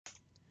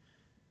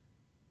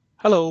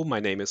Hello, my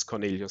name is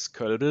Cornelius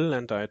Kölbel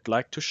and I'd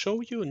like to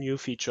show you a new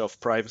feature of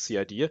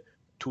privacyIDEA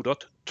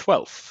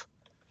 2.12.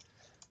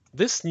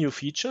 This new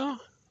feature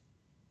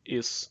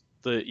is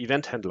the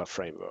event handler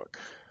framework.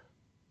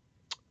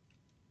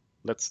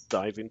 Let's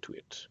dive into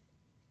it.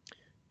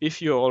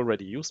 If you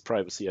already use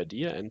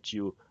privacyIDEA and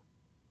you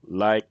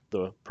like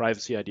the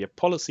privacyIDEA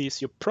policies,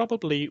 you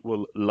probably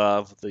will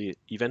love the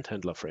event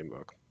handler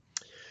framework.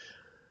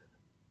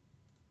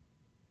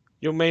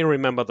 You may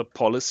remember the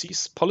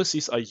policies.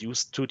 Policies are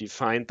used to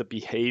define the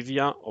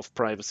behavior of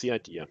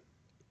privacyIDEA.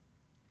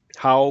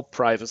 How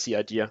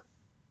privacyIDEA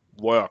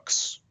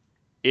works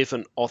if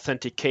an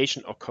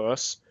authentication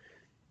occurs,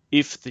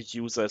 if the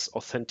user is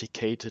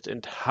authenticated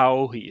and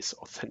how he is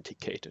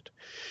authenticated.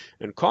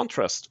 In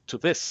contrast to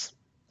this,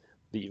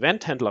 the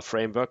event handler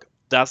framework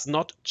does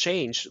not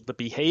change the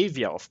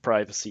behavior of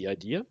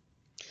privacyIDEA,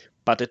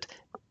 but it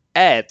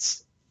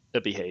adds a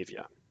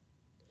behavior.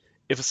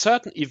 If a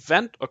certain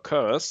event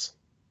occurs,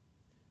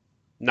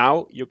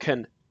 now you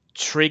can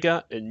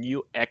trigger a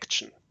new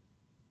action.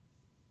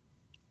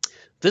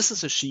 This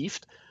is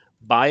achieved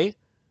by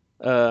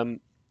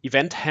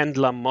event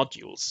handler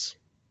modules.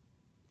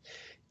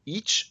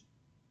 Each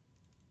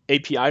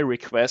API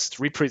request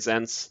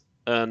represents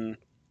an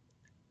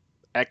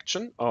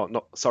action,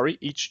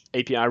 each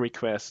API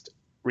request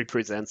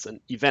represents an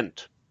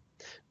event.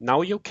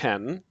 Now you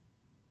can,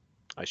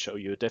 I show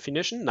you a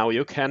definition, now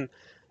you can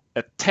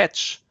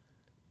attach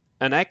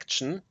an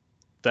action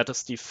that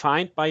is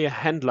defined by a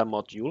handler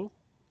module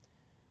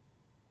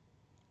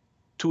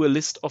to a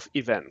list of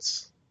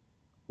events,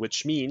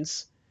 which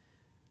means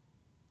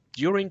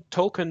during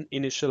token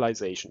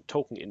initialization,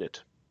 token init,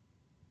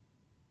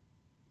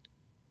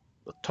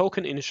 the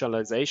token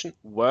initialization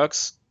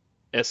works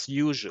as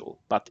usual,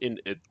 but in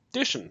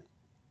addition,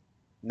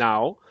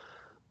 now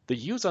the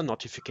user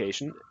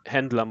notification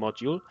handler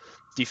module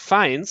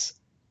defines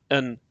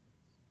an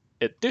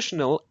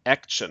additional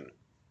action,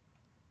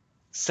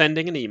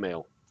 sending an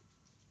email.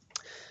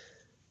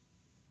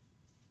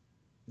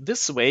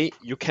 This way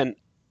you can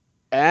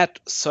add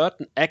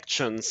certain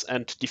actions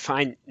and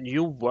define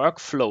new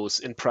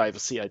workflows in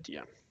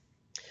privacyIDEA.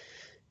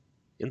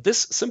 In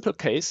this simple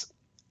case,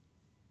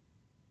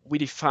 we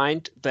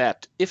defined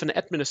that if an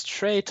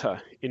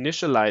administrator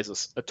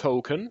initializes a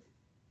token,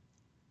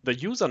 the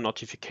user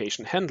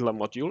notification handler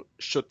module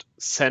should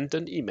send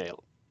an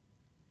email.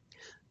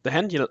 The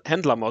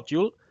handler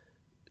module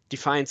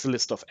defines a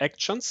list of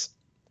actions,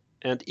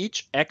 and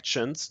each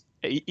action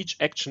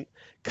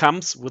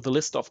comes with a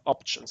list of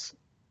options.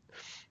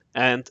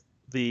 And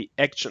the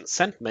action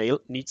send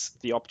mail needs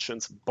the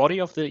options body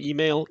of the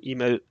email,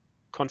 email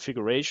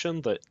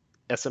configuration, the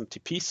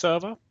SMTP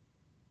server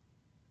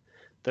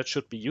that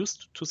should be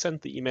used to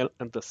send the email,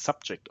 and the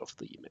subject of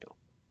the email.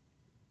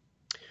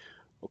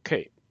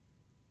 Okay.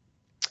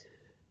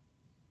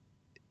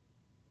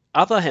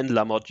 Other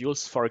handler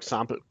modules, for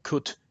example,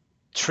 could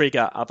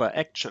trigger other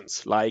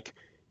actions like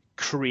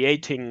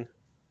creating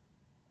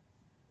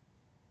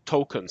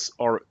tokens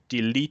or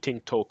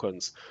deleting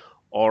tokens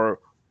or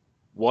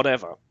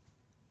whatever.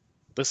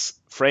 This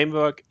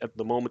framework at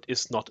the moment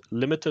is not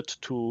limited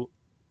to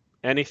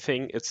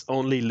anything. It's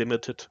only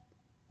limited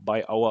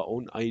by our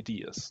own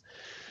ideas.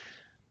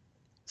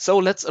 So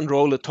let's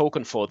enroll a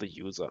token for the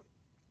user.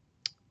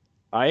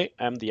 I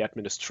am the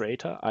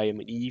administrator. I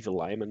am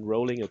evil. I am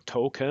enrolling a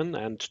token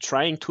and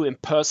trying to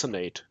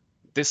impersonate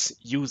this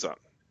user.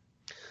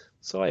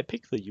 So I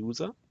pick the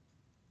user.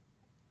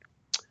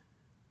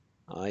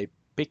 I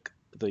pick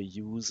the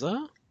user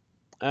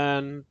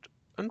and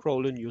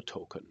enroll a new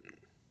token.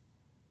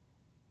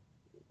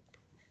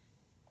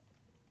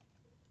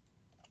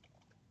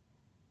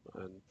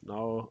 And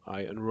now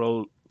I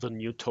enroll the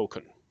new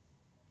token.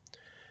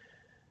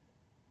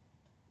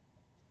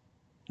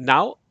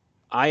 Now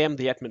I am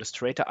the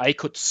administrator. I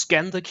could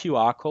scan the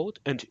QR code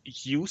and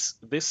use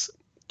this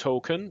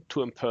token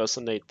to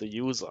impersonate the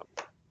user.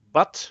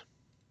 But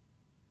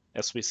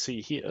as we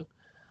see here,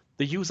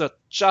 the user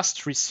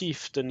just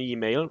received an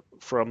email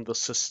from the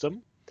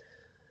system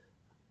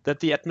that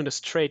the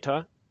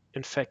administrator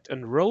in fact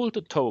enrolled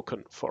a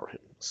token for him.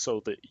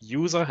 So the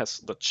user has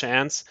the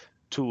chance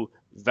to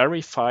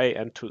verify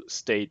and to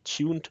stay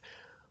tuned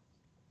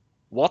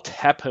what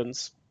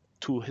happens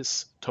to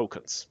his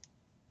tokens.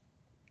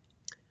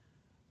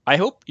 I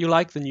hope you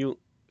like the new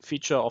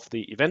feature of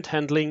the event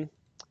handling,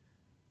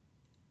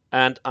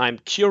 and I'm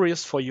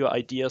curious for your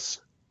ideas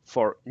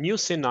for new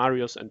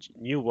scenarios and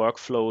new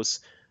workflows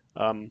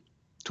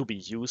to be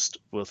used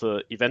with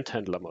the event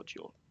handler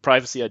module.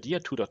 privacyIDEA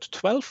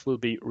 2.12 will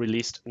be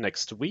released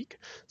next week,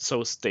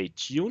 so stay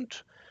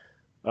tuned.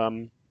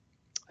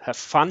 Have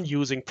fun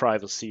using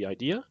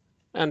privacyIDEA,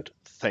 and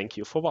thank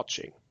you for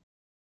watching.